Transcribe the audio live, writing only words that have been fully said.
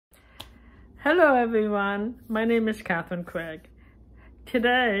Hello everyone, my name is Kathryn Craig.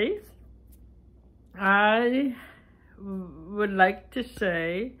 Today, I would like to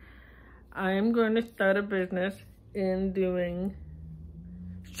say I am going to start a business in doing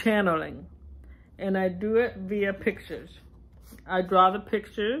channeling. And I do it via pictures. I draw the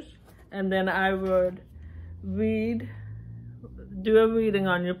pictures and then I would do a reading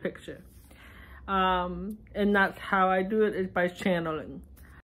on your picture. And that's how I do it, is by channeling.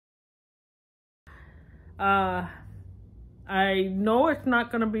 I know it's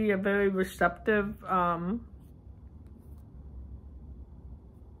not going to be a very receptive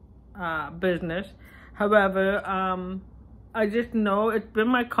business. However, I just know it's been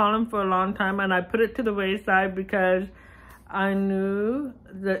my calling for a long time, and I put it to the wayside because I knew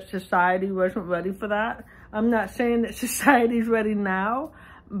that society wasn't ready for that. I'm not saying that society's ready now,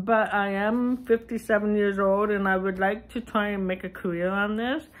 but I am 57 years old and I would like to try and make a career on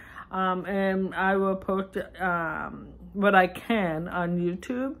this. And I will post what I can on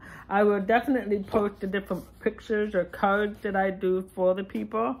YouTube. I will definitely post the different pictures or cards that I do for the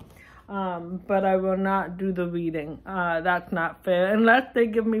people. But I will not do the reading. That's not fair, unless they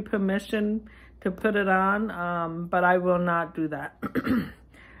give me permission to put it on, but I will not do that.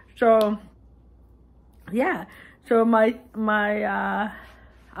 So, yeah. So my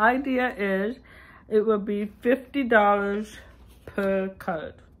idea is it will be $50 per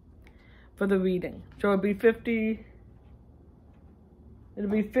card for the reading. So it'll be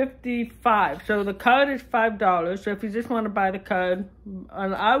 55. So the card is $5. So if you just want to buy the card,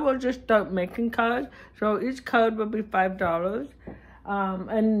 and I will just start making cards. So each card will be $5.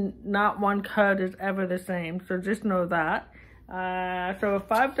 And not one card is ever the same. So just know that. So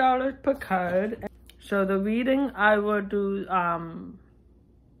 $5 per card. So the reading I will do,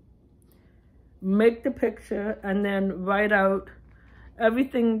 make the picture and then write out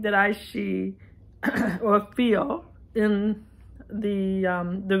everything that I see or feel in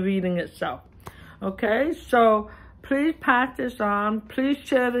the reading itself. Okay, so please pass this on. Please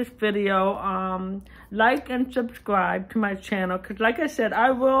share this video. Like and subscribe to my channel, because like I said, I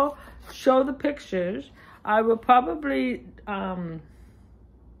will show the pictures. I will probably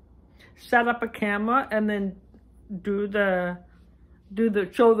set up a camera and then show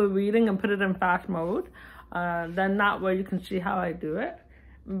the reading and put it in fast mode. Then that way you can see how I do it.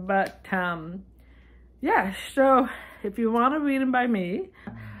 But yeah, so if you want a reading by me,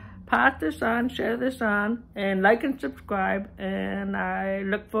 pass this on, share this on, and like and subscribe, and I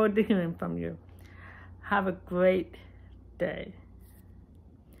look forward to hearing from you. Have a great day.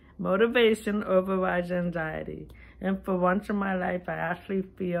 Motivation overrides anxiety. And for once in my life, I actually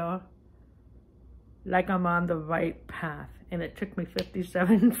feel like I'm on the right path. And it took me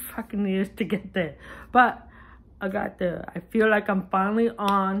 57 fucking years to get there. But I got there. I feel like I'm finally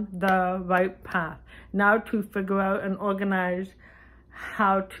on the right path. Now to figure out and organize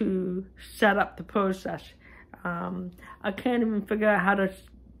how to set up the process. I can't even figure out how to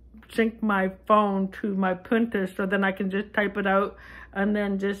sync my phone to my printer so then I can just type it out and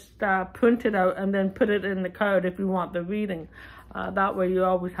then just print it out and then put it in the card if you want the reading. That way you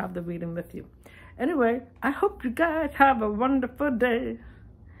always have the reading with you. Anyway, I hope you guys have a wonderful day.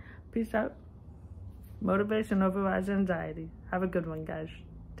 Peace out. Motivation overrides anxiety. Have a good one, guys.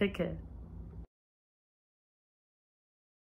 Take care.